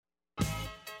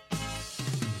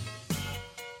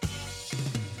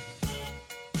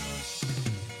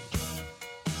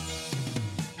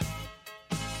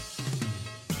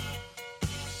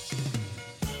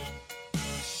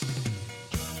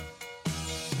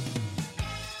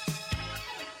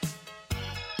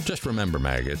Just remember,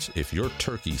 maggots, if your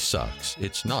turkey sucks,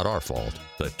 it's not our fault.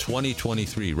 The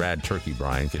 2023 RAD Turkey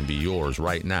Brine can be yours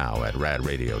right now at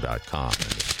radradio.com and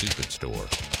the Stupid Store.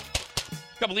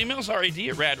 Couple emails,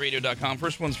 RAD@radradio.com.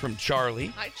 First one's from Charlie.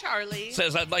 Hi, Charlie.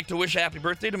 Says, I'd like to wish a happy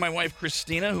birthday to my wife,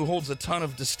 Christina, who holds a ton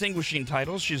of distinguishing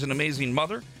titles. She's an amazing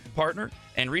mother, partner,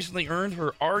 and recently earned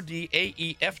her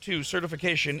RDAEF2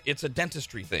 certification. It's a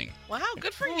dentistry thing. Wow,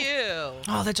 good for you.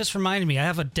 Oh, that just reminded me. I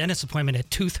have a dentist appointment at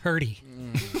 2:30.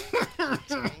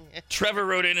 Trevor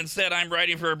wrote in and said, I'm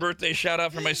writing for a birthday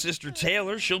shout-out for my sister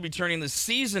Taylor. She'll be turning the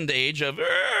seasoned age of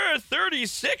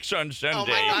 36 on Sunday. Oh,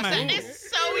 my gosh, that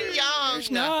is so young.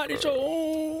 It's not. It's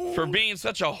old. For being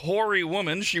such a hoary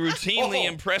woman, she routinely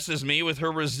impresses me with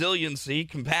her resiliency,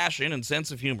 compassion, and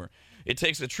sense of humor. It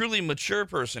takes a truly mature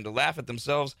person to laugh at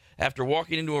themselves after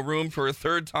walking into a room for a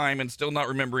third time and still not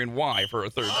remembering why for a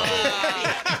third time.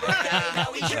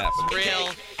 Real.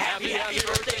 Happy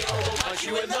birthday, oh, punch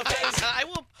you in the face.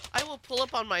 I will pull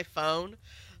up on my phone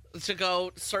to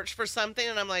go search for something,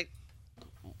 and I'm like,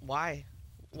 why?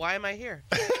 Why am I here?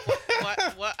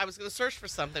 What? I was going to search for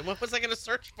something. What was I going to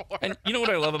search for? And you know what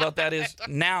I love about that is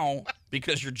now,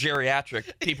 because you're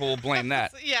geriatric, people will blame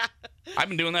that. Yeah. I've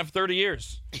been doing that for 30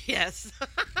 years. Yes.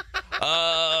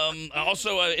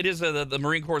 Also, it is the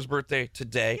Marine Corps' birthday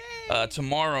today.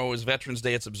 Tomorrow is Veterans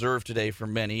Day. It's observed today for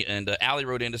many. And Allie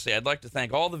wrote in to say, I'd like to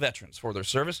thank all the veterans for their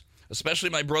service, especially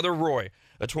my brother Roy,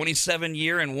 a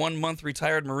 27-year and 1-month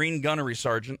retired Marine gunnery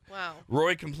sergeant. Wow.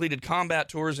 Roy completed combat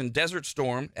tours in Desert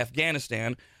Storm,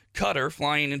 Afghanistan, Qatar,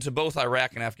 flying into both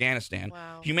Iraq and Afghanistan,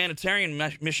 wow. humanitarian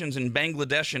missions in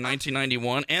Bangladesh in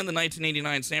 1991, and the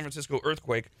 1989 San Francisco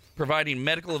earthquake, providing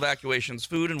medical evacuations,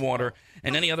 food and water,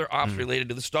 and any other ops related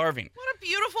to the starving. What a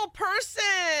beautiful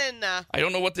person. I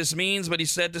don't know what this means, but he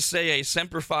said to say a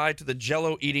Semper Fi to the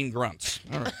Jello-eating grunts.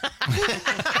 All right.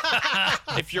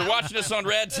 If you're watching us on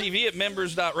RAD TV at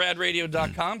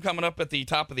members.radradio.com, coming up at the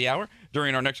top of the hour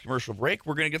during our next commercial break,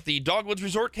 we're going to get the Dogwoods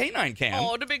Resort Canine Cam.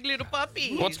 Oh, the big little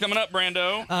puppy. What's coming up,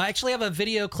 Brando? I actually have a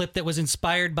video clip that was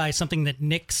inspired by something that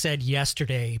Nick said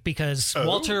yesterday because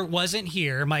Walter wasn't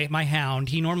here, my hound.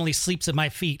 He normally sleeps at my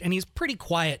feet, and he's pretty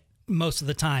quiet most of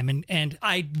the time. And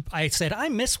I said, I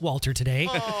miss Walter today,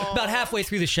 about halfway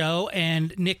through the show.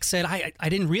 And Nick said, I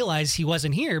didn't realize he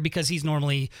wasn't here because he's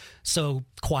normally so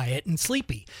quiet and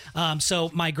sleepy. So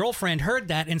my girlfriend heard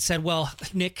that and said, well,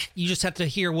 Nick, you just have to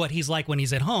hear what he's like when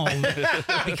he's at home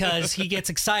because he gets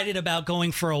excited about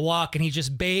going for a walk and he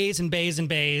just bays and bays and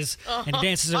bays and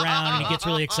dances around and he gets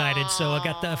really excited. So I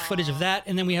got the footage of that.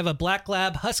 And then we have a black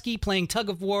lab husky playing tug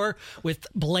of war with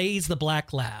Blaze the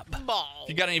black lab. If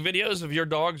you got any videos of your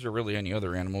dogs or really any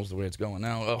other animals the way it's going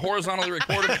now, horizontally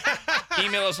recorded,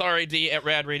 email us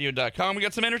rad@radradio.com. We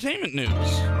got some entertainment news.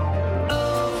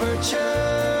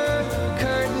 Overture,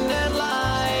 curtain and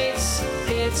lights.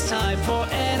 It's time for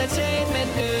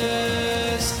entertainment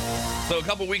news. So a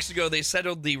couple weeks ago, they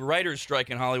settled the writer's strike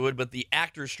in Hollywood, but the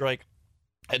actor's strike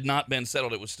had not been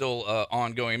settled. It was still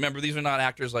ongoing. Remember, these are not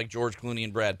actors like George Clooney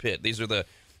and Brad Pitt. These are the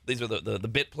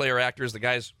bit player actors, the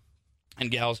guys and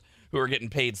gals who are getting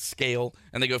paid scale,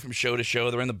 and they go from show to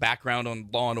show. They're in the background on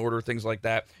Law and Order, things like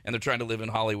that, and they're trying to live in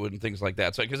Hollywood and things like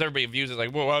that. So, because everybody views it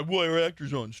like, well, why are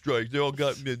actors on strike? They all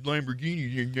got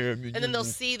Lamborghinis in there. And then they'll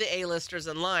see the A-listers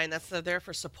in line. They're there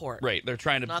for support. Right, they're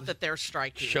trying to not that they're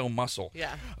striking. Show muscle.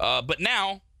 Yeah. But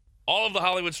now, all of the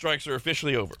Hollywood strikes are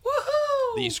officially over.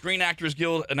 Woohoo! The Screen Actors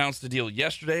Guild announced the deal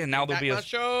yesterday, and now there'll be a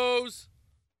shows.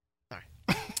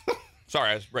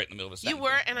 Sorry, I was right in the middle of a sentence. You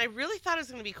were, and I really thought it was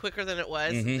going to be quicker than it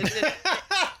was. Mm-hmm.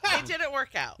 It didn't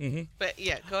work out. Mm-hmm. But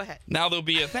yeah, go ahead. Now there'll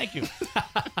be thank you.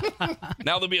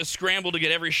 Now there'll be a scramble to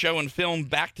get every show and film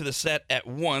back to the set at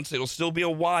once. It'll still be a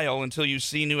while until you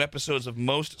see new episodes of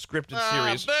most scripted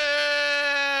series. Boo!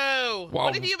 Wow.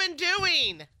 What have you been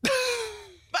doing?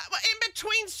 But in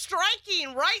between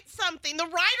striking, write something. The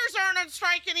writers aren't on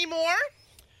strike anymore.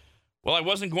 Well, I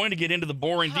wasn't going to get into the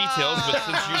boring details, but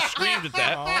since you screamed at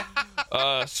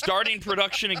that, starting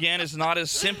production again is not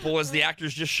as simple as the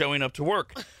actors just showing up to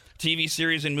work. TV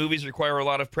series and movies require a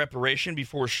lot of preparation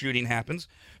before shooting happens,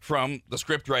 from the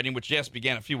script writing, which, yes,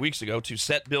 began a few weeks ago, to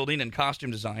set building and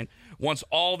costume design. Once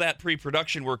all that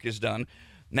pre-production work is done,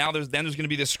 now there's going to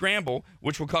be this scramble,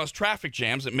 which will cause traffic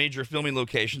jams at major filming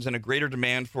locations and a greater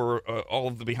demand for all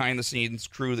of the behind-the-scenes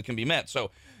crew that can be met. So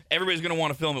everybody's going to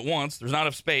want to film at once. There's not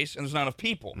enough space, and there's not enough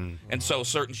people. Mm-hmm. And so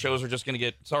certain shows are just going to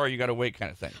get, sorry, you got to wait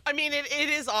kind of thing. I mean, it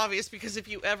is obvious, because if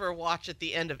you ever watch at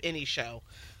the end of any show,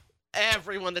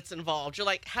 everyone that's involved, you're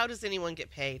like, how does anyone get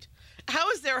paid? How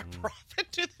is there a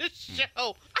profit to this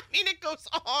show? I mean, it goes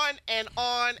on and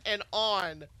on and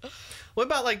on. What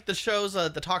about like the shows, the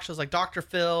talk shows like Dr.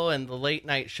 Phil and the late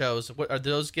night shows? What, are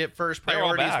those get first They're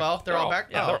all priority as back. well? They're all back?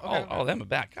 Yeah, okay. all of them are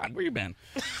back. God, where you been?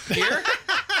 Here?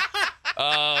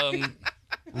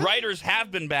 Writers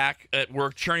have been back at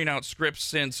work churning out scripts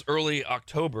since early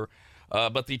October,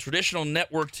 but the traditional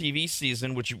network TV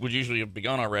season, which would usually have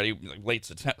begun already, like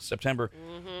late September,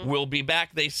 will be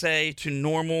back, they say, to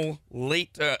normal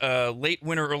late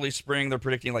winter, early spring. They're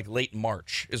predicting like late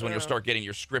March is when you'll start getting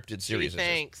your scripted series.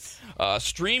 Thanks.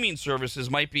 Streaming services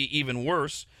might be even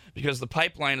worse because the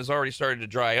pipeline has already started to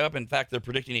dry up. In fact, they're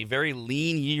predicting a very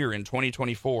lean year in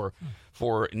 2024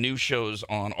 for new shows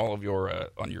on all of your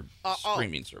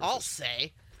streaming services. I'll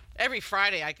say, every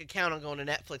Friday I could count on going to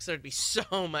Netflix. There'd be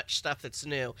so much stuff that's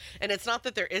new, and it's not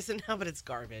that there isn't now, but it's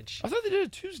garbage. I thought they did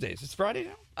it Tuesdays. It's Friday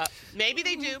now. Maybe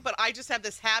they do, but I just have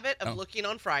this habit of looking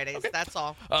on Fridays. Okay. That's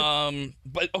all.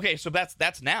 But okay, so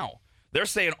that's now. They're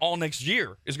saying all next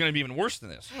year is going to be even worse than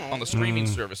this on the streaming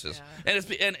services. Yeah.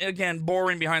 And again,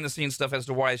 boring behind the scenes stuff as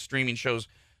to why streaming shows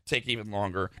take even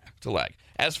longer to lag.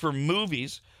 As for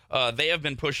movies, they have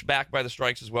been pushed back by the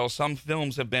strikes as well. Some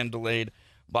films have been delayed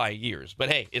by years. But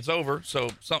hey, it's over, so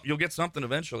you'll get something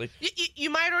eventually. You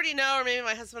might already know, or maybe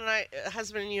my husband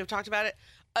and you have talked about it.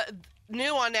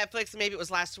 New on Netflix, maybe it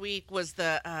was last week, was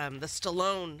the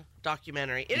Stallone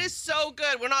documentary. It is so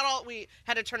good. We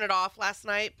had to turn it off last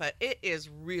night, but it is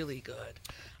really good.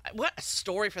 What a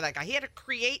story for that guy. He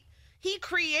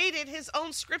created his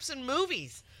own scripts and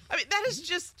movies. I mean, that is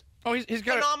just he's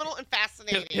got phenomenal and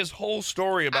fascinating. His whole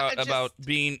story about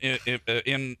being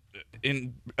in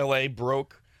LA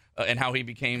broke. And how he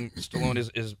became Stallone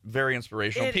is very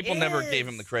inspirational. People never gave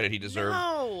him the credit he deserved.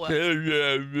 No.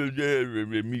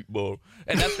 Meatball.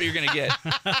 And that's what you're going to get.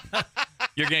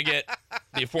 You're going to get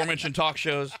the aforementioned talk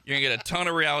shows. You're going to get a ton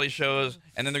of reality shows.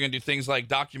 And then they're going to do things like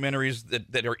documentaries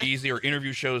that are easy or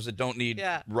interview shows that don't need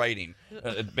writing.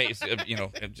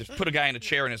 Just put a guy in a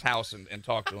chair in his house and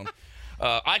talk to him.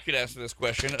 I could answer this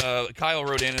question. Kyle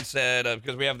wrote in and said,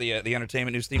 because we have the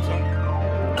entertainment news theme song.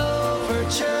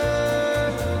 Overture.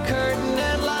 Curtain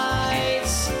and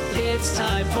lights, it's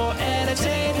time for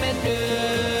entertainment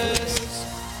news.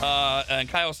 And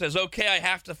Kyle says, okay, I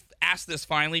have to ask this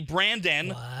finally. Brandon,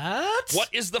 what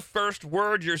is the first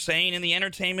word you're saying in the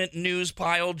entertainment news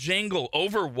pile jingle?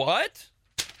 Over what?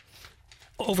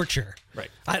 Overture. Right.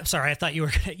 I'm sorry, I thought you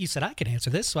said I could answer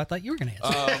this, so I thought you were going to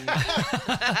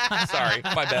answer. Sorry,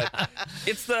 my bad.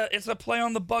 It's a play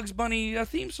on the Bugs Bunny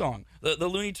theme song, the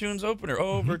Looney Tunes opener.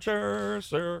 Overture,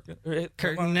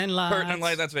 Curtain and lights. Curtain and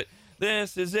lights. That's it.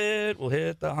 This is it. We'll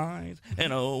hit the heights,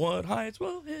 and oh, what heights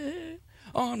we'll hit.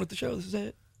 On with the show. This is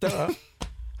it. Duh. How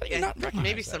do you not recognize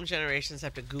Maybe that? some generations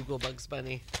have to Google Bugs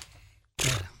Bunny.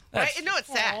 Yeah. Right? No, it's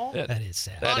sad. That is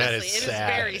sad. Honestly, That is it is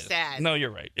sad. very sad. No,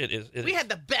 you're right. It is. We had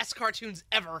the best cartoons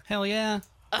ever. Hell yeah.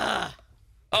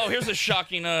 Oh, here's a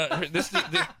shocking.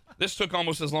 This took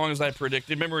almost as long as I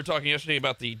predicted. Remember, we were talking yesterday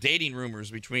about the dating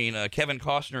rumors between Kevin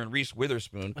Costner and Reese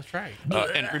Witherspoon. That's right.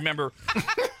 And remember,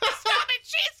 Stop it.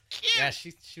 She's cute. Yeah,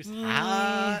 she was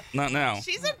hot. not now.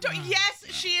 She's yes,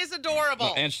 she is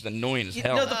adorable. And she's annoying as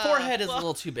hell. No, the forehead is a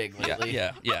little too big lately.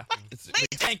 Yeah.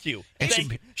 Thank you.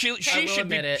 She will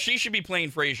admit it. She should be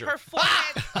playing Frasier. Her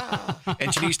forehead.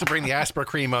 And she used to bring the Aspar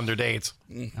cream on their dates.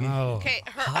 Oh. Okay,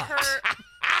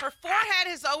 her forehead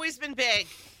has always been big,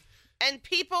 and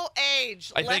people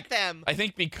age. Let them. I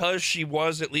think because she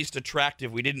was at least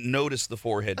attractive, we didn't notice the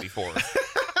forehead before.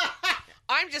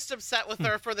 I'm just upset with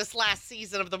her for this last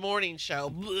season of the morning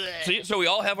show. So we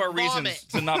all have our reasons Vomit.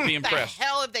 to not be impressed. The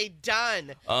hell have they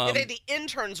done? They had the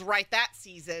interns write that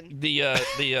season. The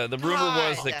rumor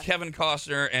was God. that Kevin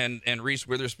Costner and Reese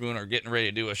Witherspoon are getting ready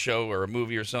to do a show or a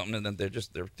movie or something, and then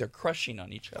they're crushing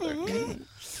on each other.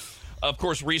 Of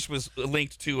course, Reese was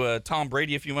linked to Tom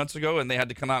Brady a few months ago, and they had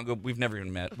to come out and go, "We've never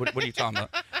even met. What are you talking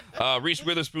about?" Reese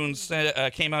Witherspoon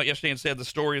came out yesterday and said the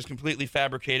story is completely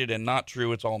fabricated and not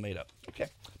true. It's all made up. Okay,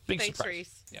 big Thanks, surprise.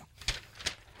 Reese. Yeah.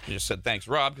 You just said thanks,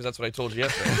 Rob, because that's what I told you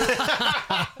yesterday.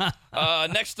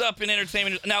 Next up in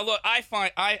entertainment. Now, look, I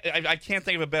can't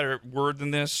think of a better word than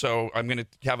this, so I'm going to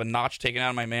have a notch taken out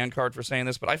of my man card for saying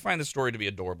this. But I find this story to be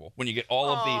adorable when you get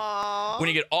all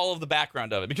of the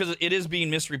background of it, because it is being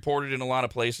misreported in a lot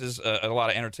of places, a lot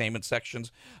of entertainment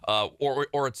sections, or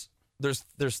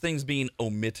there's things being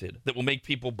omitted that will make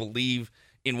people believe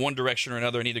in one direction or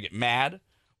another and either get mad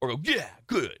or go, yeah,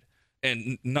 good,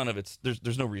 and none of it's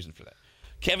there's no reason for that.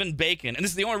 Kevin Bacon, and this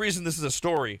is the only reason this is a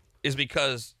story, is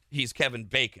because he's Kevin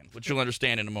Bacon, which you'll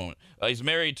understand in a moment. He's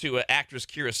married to actress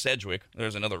Kira Sedgwick.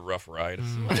 There's another rough ride.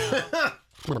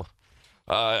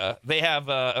 They have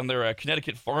on their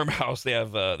Connecticut farmhouse. They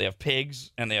have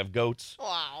pigs and they have goats.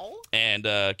 Wow. And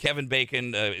Kevin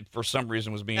Bacon, for some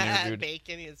reason, was being interviewed.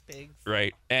 Bacon is pigs.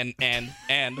 Right. And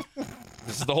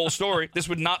this is the whole story. This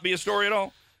would not be a story at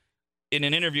all. In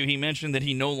an interview, he mentioned that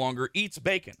he no longer eats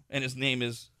bacon, and his name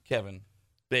is Kevin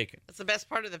Bacon. That's the best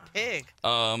part of the pig.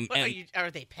 Are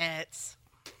they pets?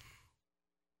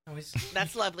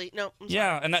 That's lovely. No. I'm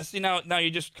yeah, sorry. and that's now you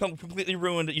just completely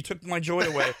ruined it. You took my joy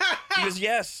away. Because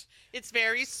yes, it's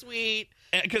very sweet.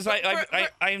 Because I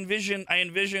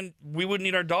envision we wouldn't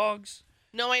eat our dogs.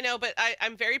 No, I know, but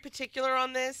I'm very particular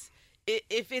on this.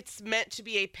 If it's meant to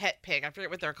be a pet pig, I forget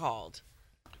what they're called.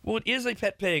 Well, it is a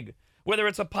pet pig. Whether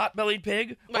it's a pot-bellied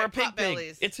pig or a pig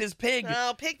pig, it's his pig.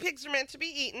 No, pigs are meant to be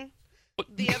eaten.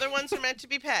 The other ones are meant to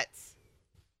be pets.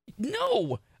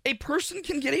 No, a person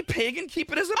can get a pig and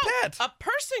keep it as a pet. A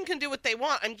person can do what they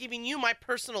want. I'm giving you my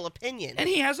personal opinion. And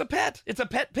he has a pet. It's a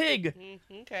pet pig.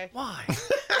 Okay. Why?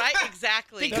 Right,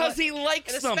 exactly. Because he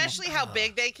likes them. Especially how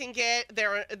big they can get.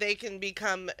 They can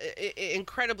become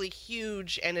incredibly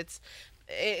huge, and it's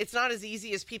not as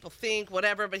easy as people think,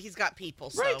 whatever, but he's got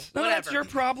people, so right. No, whatever. That's your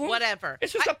problem. Whatever.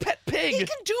 It's just a pet pig. He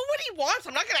can do what he wants.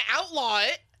 I'm not going to outlaw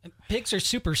it. Pigs are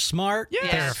super smart.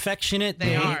 Yes. They're affectionate.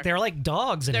 They're like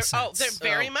dogs in a sense. Oh, they're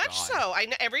very much so.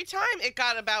 Every time it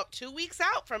got about 2 weeks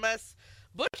out from us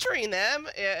butchering them.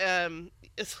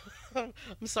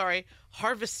 I'm sorry,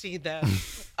 harvesting them.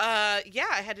 Yeah,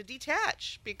 I had to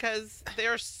detach because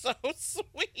they're so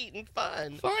sweet and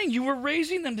fun. Fine, you were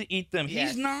raising them to eat them. Yes.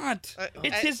 He's not.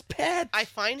 It's his pet. I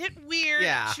find it weird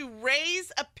to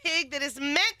raise a pig that is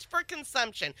meant for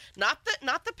consumption. Not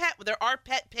the pet. There are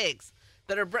pet pigs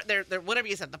that are they're whatever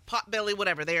you said, the potbelly,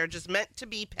 whatever. They are just meant to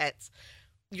be pets.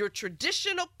 Your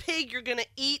traditional pig you're gonna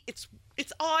eat.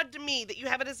 It's odd to me that you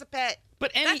have it as a pet.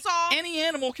 But that's all. Any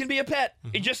animal can be a pet.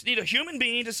 You just need a human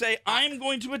being to say, I'm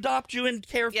going to adopt you and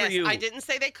care for you. I didn't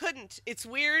say they couldn't. It's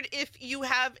weird if you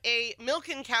have a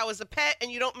milking cow as a pet and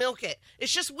you don't milk it.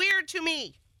 It's just weird to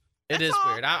me. It is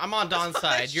weird. I'm on Don's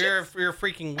side. You're a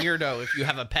freaking weirdo if you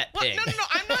have a pet pig. No.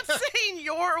 I'm not saying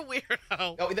you're a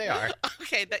weirdo. Oh, they are.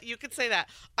 Okay, that you could say that.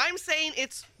 I'm saying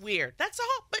it's weird. That's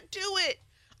all. But do it.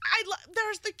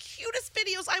 There's the cutest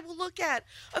videos I will look at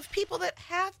of people that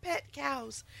have pet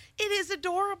cows. It is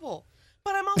adorable.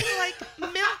 But I'm also like,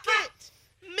 milk it.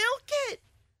 Milk it.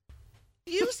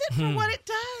 Use it for what it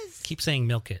does. Keep saying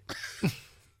milk it.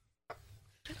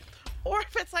 Or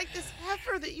if it's like this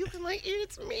heifer that you can like eat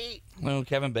its meat. Well,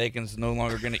 Kevin Bacon's no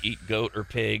longer going to eat goat or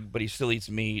pig, but he still eats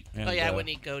meat. And, I wouldn't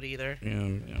eat goat either.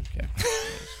 Yeah, okay.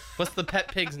 What's the pet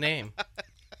pig's name?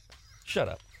 Shut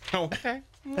up. Okay.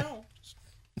 No.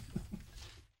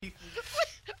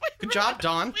 Good job,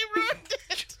 Don. We ruined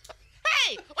it.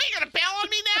 Hey, what, you gonna bail on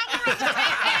me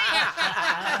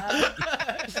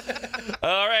now?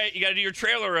 All right, you got to do your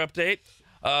trailer update.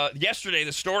 Yesterday,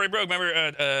 the story broke.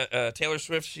 Remember, Taylor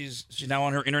Swift? She's now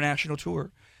on her international tour,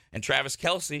 and Travis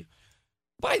Kelce.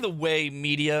 By the way,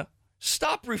 media,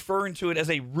 stop referring to it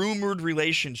as a rumored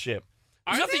relationship.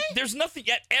 There's nothing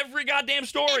yet. Every goddamn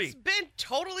story. It's been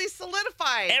totally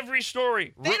solidified. Every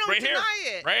story. They don't right deny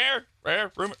here. it. Right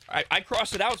here. Rumor. I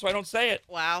crossed it out so I don't say it.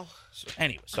 Wow. So,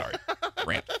 anyway, sorry.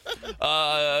 Rant.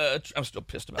 I'm still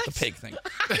pissed about the pig thing.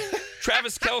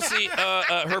 Travis Kelce,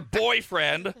 her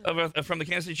boyfriend from the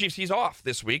Kansas City Chiefs, he's off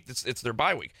this week. It's their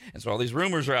bye week. And so all these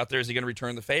rumors are out there. Is he going to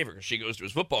return the favor? She goes to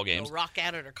his football games. He'll rock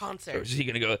out at her concert. Or is he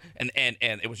going to go? And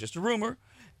it was just a rumor.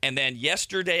 And then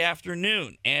yesterday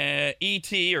afternoon,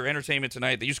 E.T. or Entertainment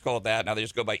Tonight, they used to call it that. Now they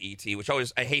just go by E.T., which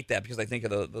I hate that because I think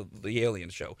of the Alien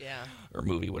show. Yeah. Or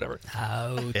movie, whatever.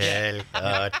 Ouch.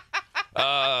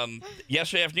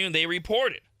 Yesterday afternoon, they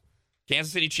reported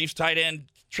Kansas City Chiefs tight end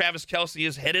Travis Kelce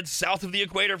is headed south of the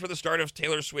equator for the start of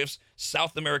Taylor Swift's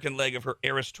South American leg of her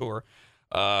Eras tour.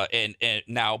 And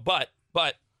now, but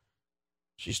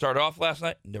she started off last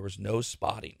night, and there was no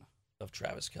spotting of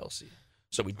Travis Kelce.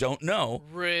 So we don't know.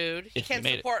 Rude. He can't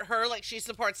support her like she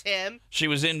supports him. She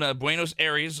was in Buenos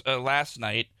Aires last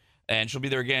night, and she'll be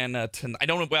there again tonight. I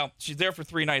don't know. Well, she's there for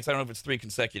 3 nights. I don't know if it's 3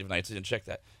 consecutive nights. I didn't check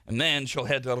that. And then she'll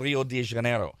head to Rio de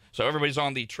Janeiro. So everybody's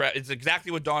on the track. It's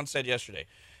exactly what Dawn said yesterday.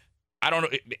 I don't know.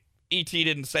 E.T.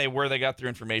 didn't say where they got their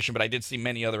information, but I did see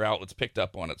many other outlets picked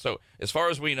up on it. So as far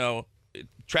as we know,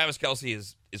 Travis Kelce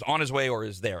is on his way or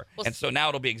is there. And so now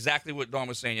it'll be exactly what Dawn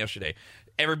was saying yesterday.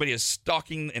 Everybody is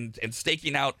stalking and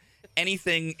staking out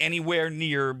anything anywhere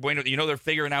near Bueno. You know, they're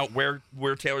figuring out where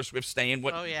Taylor Swift's staying,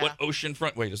 what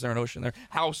oceanfront. Wait, is there an ocean there?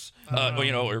 House,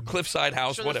 or cliffside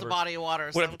house, sure whatever. There's a body of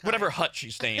water. Whatever hut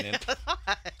she's staying in, and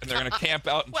they're gonna camp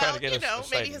out and try to get a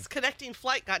maybe his connecting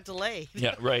flight got delayed.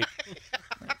 Yeah, right.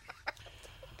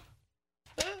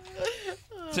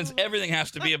 since everything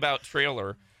has to be about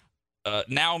Traylor,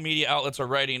 now media outlets are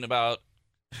writing about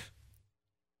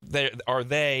are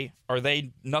they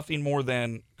nothing more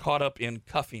than caught up in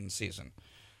cuffing season,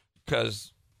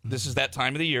 because this is that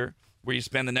time of the year where you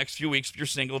spend the next few weeks if you're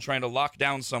single trying to lock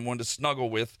down someone to snuggle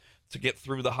with to get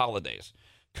through the holidays.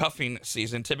 Cuffing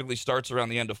season typically starts around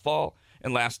the end of fall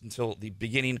and lasts until the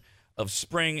beginning of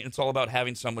spring. It's all about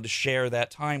having someone to share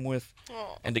that time with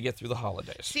and to get through the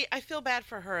holidays. See, I feel bad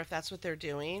for her if that's what they're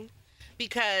doing,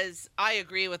 because I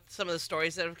agree with some of the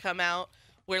stories that have come out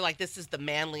where, like, this is the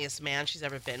manliest man she's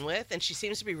ever been with, and she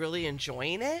seems to be really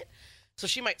enjoying it. So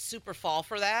she might super fall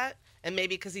for that. And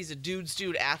maybe because he's a dude's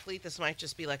dude athlete, this might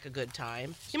just be like a good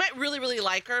time. You might really, really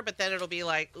like her, but then it'll be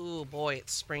like, ooh, boy,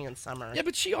 it's spring and summer. Yeah,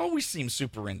 but she always seems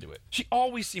super into it. She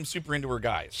always seems super into her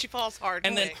guys. She falls hard.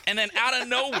 And then out of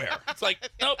nowhere, it's like,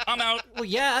 nope, I'm out. Well,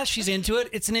 yeah, she's into it.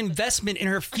 It's an investment in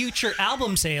her future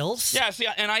album sales. Yeah, see,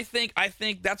 and I think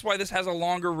that's why this has a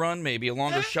longer run, maybe a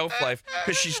longer shelf life,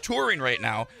 because she's touring right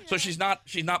now, so she's not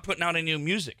putting out any new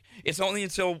music. It's only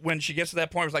until when she gets to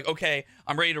that point where it's like, okay,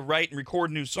 I'm ready to write and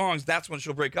record new songs, that's when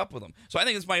she'll break up with him. So I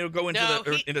think this might go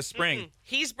into spring.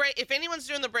 If anyone's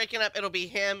doing the breaking up, it'll be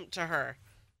him to her.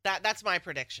 That's my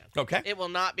prediction. Okay. It will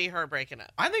not be her breaking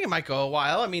up. I think it might go a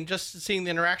while. I mean, just seeing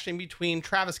the interaction between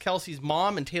Travis Kelce's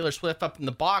mom and Taylor Swift up in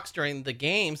the box during the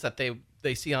games that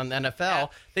they see on the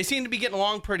NFL, they seem to be getting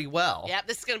along pretty well. Yeah,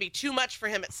 this is going to be too much for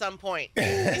him at some point.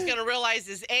 He's going to realize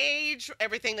his age,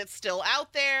 everything that's still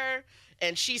out there.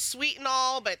 And she's sweet and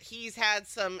all, but he's had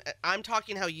some... I'm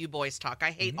talking how you boys talk. I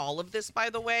hate all of this,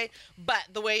 by the way. But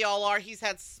the way y'all are, he's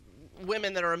had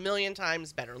women that are a million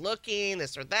times better looking,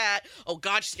 this or that. Oh,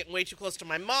 God, she's getting way too close to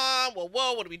my mom.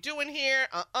 Whoa, what are we doing here?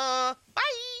 Bye.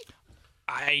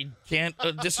 I can't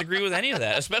disagree with any of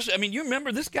that. Especially, I mean, you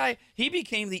remember this guy, he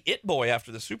became the it boy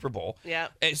after the Super Bowl. Yeah.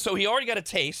 And so he already got a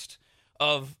taste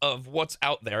of what's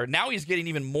out there. Now he's getting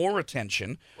even more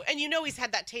attention. And you know he's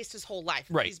had that taste his whole life.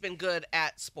 Right. He's been good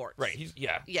at sports. Right.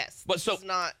 Yes. But so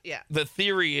the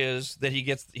theory is that he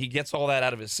gets all that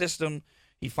out of his system.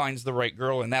 He finds the right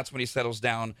girl, and that's when he settles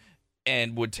down.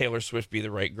 And would Taylor Swift be the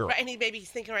right girl? Right, and maybe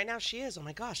he's thinking right now she is. Oh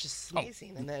my gosh, this is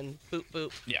amazing. And then boop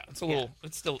boop. Yeah, it's a little.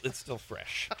 It's still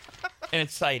fresh, and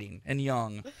exciting and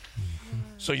young.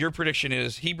 So your prediction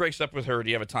is he breaks up with her. Do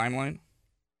you have a timeline?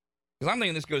 Because I'm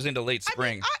thinking this goes into late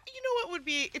spring. I mean, you know what would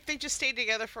be if they just stayed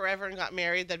together forever and got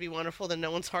married? That'd be wonderful. Then no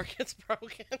one's heart gets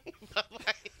broken. But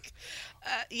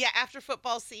after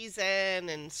football season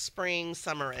and spring,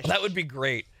 summerish. That would be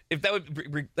great. If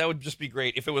that would just be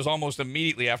great if it was almost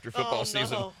immediately after football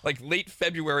season, like late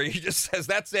February. He just says,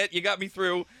 "That's it, you got me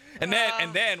through." And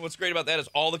then what's great about that is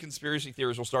all the conspiracy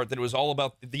theories will start that it was all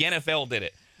about the NFL did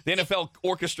it. The NFL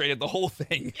orchestrated the whole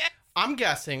thing. Yes. I'm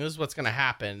guessing this is what's going to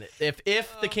happen if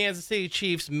the Kansas City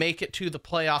Chiefs make it to the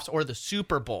playoffs or the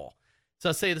Super Bowl. So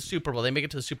let's say the Super Bowl, they make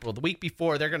it to the Super Bowl. The week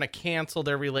before, they're going to cancel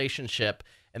their relationship,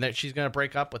 and then she's going to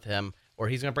break up with him, or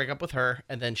he's going to break up with her,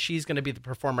 and then she's going to be the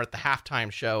performer at the halftime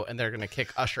show, and they're going to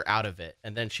kick Usher out of it,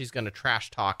 and then she's going to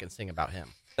trash talk and sing about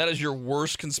him. That is your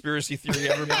worst conspiracy theory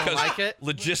ever because like it?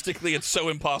 Logistically it's so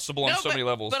impossible on so many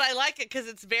levels. But I like it because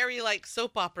it's very like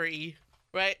soap opera-y.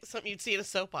 Right? Something you'd see in a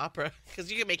soap opera.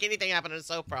 Because you can make anything happen in a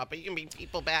soap opera. You can bring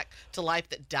people back to life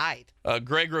that died.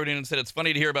 Greg wrote in and said, it's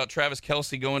funny to hear about Travis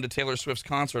Kelce going to Taylor Swift's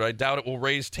concert. I doubt it will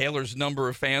raise Taylor's number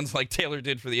of fans like Taylor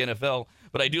did for the NFL.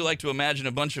 But I do like to imagine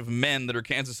a bunch of men that are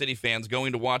Kansas City fans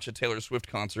going to watch a Taylor Swift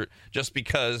concert just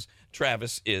because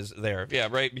Travis is there. Yeah,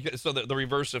 right? So the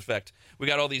reverse effect. We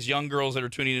got all these young girls that are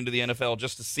tuning into the NFL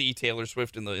just to see Taylor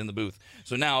Swift in the booth.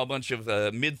 So now a bunch of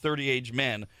mid-30 age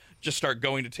men just start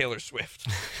going to Taylor Swift.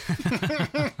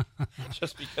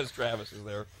 Just because Travis is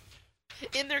there.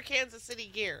 In their Kansas City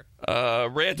gear.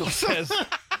 Randall says...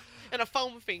 And a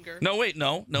foam finger. No, wait,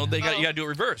 no. You got to do it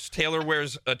reverse. Taylor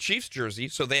wears a Chiefs jersey,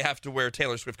 so they have to wear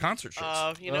Taylor Swift concert shirts.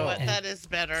 Oh, you know what? That is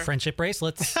better. Friendship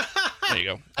bracelets. There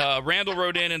you go. Randall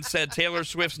wrote in and said Taylor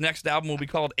Swift's next album will be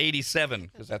called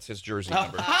 87, because that's his jersey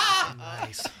number.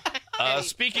 Nice.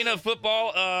 Speaking of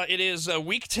football, it is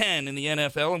week 10 in the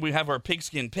NFL, and we have our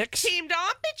pigskin picks. Teamed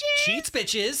on, bitches. Cheats,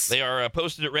 bitches. They are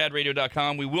posted at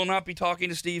radradio.com. We will not be talking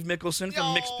to Steve Mickelson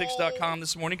from mixedpicks.com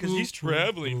this morning because he's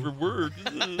traveling for work.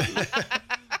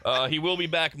 He will be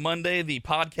back Monday. The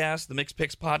podcast, the Mixed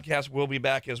Picks podcast, will be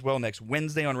back as well next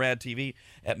Wednesday on Rad TV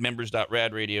at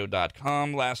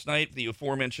members.radradio.com. Last night, the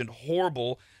aforementioned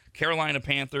horrible Carolina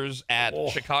Panthers at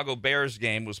Chicago Bears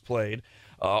game was played.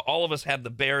 All of us had the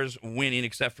Bears winning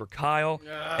except for Kyle,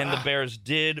 and the Bears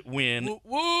did win.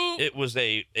 It was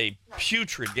a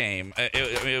putrid game.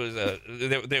 It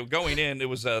was they were going in. It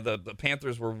was the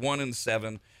Panthers were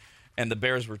 1-7, and the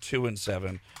Bears were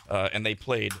 2-7, and they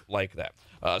played like that.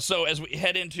 So as we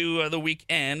head into the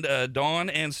weekend, Dawn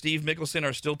and Steve Mickelson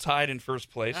are still tied in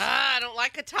first place. I don't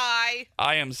like a tie.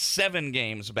 I am 7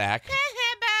 games back.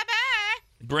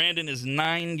 Brandon is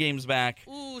 9 games back.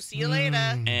 Ooh, see you later.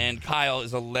 And Kyle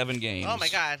is 11 games. Oh my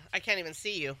God, I can't even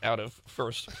see you. Out of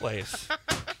first place.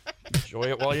 Enjoy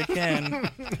it while you can.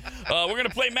 We're going to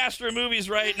play Master of Movies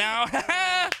right now.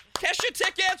 Kesha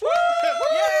tickets! Woo!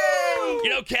 Yay! You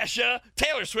know Kesha,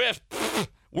 Taylor Swift.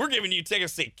 We're giving you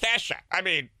tickets to see Kesha. I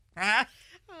mean, huh?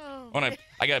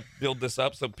 I got to build this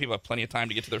up so people have plenty of time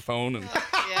to get to their phone and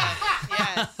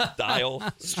Yes. dial.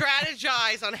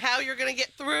 Strategize on how you're going to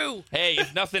get through. Hey,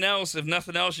 if nothing else,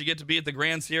 you get to be at the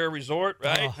Grand Sierra Resort,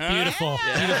 right? Oh, beautiful.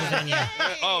 Beautiful venue.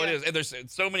 Oh, it is. And there's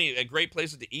so many great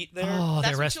places to eat there. Oh,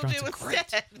 That's their what you'll restaurants do are great.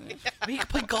 instead. I mean, you can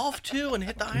play golf too and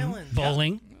hit the island.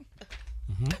 Bowling.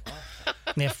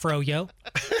 They have froyo.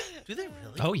 Do they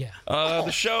really? Oh, yeah.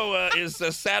 The show is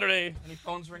Saturday. Any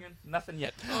phones ringing? Nothing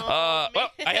yet. Well,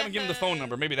 I haven't given the phone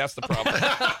number. Maybe that's the problem.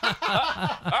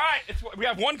 All right. We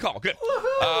have one call. Good.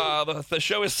 The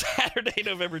show is Saturday,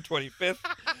 November 25th.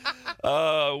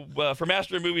 For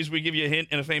Master of Movies, we give you a hint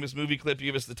in a famous movie clip. You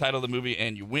give us the title of the movie,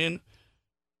 and you win.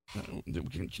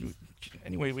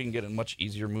 Any way we can get a much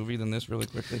easier movie than this really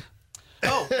quickly?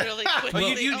 Oh, Really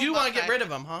quickly. but you do want to get my rid of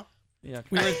them, huh? Yeah.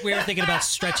 We were thinking about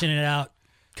stretching it out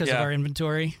because of Yeah. our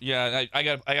inventory. Yeah, I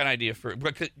got an idea for it.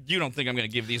 But you don't think I'm going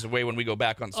to give these away when we go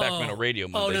back on Sacramento Radio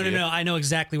Monday? Oh, no, do you? I know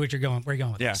exactly what we're going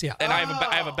with Yeah. this. Yeah. And I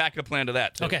have a backup plan to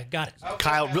that, too. Okay, got it.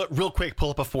 Kyle, real quick,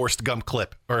 pull up a Forrest Gump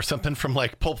clip or something from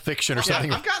like Pulp Fiction or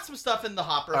something. I've got some stuff in the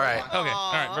hopper. All right. Okay. All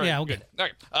right. Very Yeah, we'll good.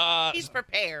 get All right. He's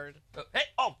prepared. Hey,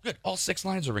 oh, good. All 6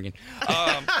 lines are ringing.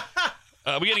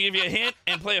 We're going to give you a hint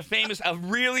and play a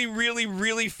really, really,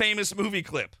 really famous movie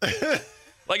clip.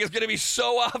 Like, it's going to be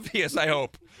so obvious, I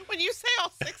hope. When you say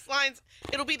all 6 lines,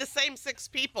 it'll be the same 6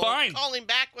 people Fine. calling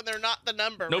back when they're not the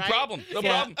number, No right? problem. No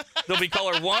problem. There'll be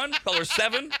caller 1, caller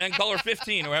 7, and caller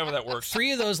 15, or however that works.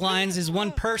 3 of those lines is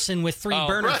one person with 3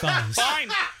 burner phones.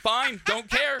 Fine. Don't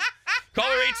care.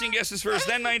 Caller 18 guesses first,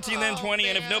 then 19, then 20,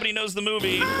 and if nobody knows the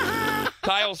movie,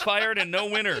 Kyle's fired and no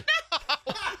winner.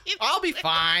 I'll be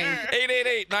fine.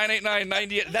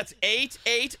 888-989-98. That's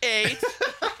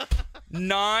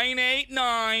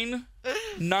 888-989-9811.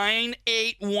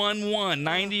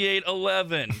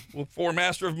 9811 for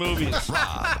Master of Movies.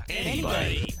 Rob,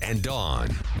 anybody, and Dawn.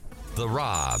 The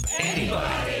Rob,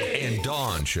 anybody, and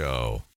Dawn Show.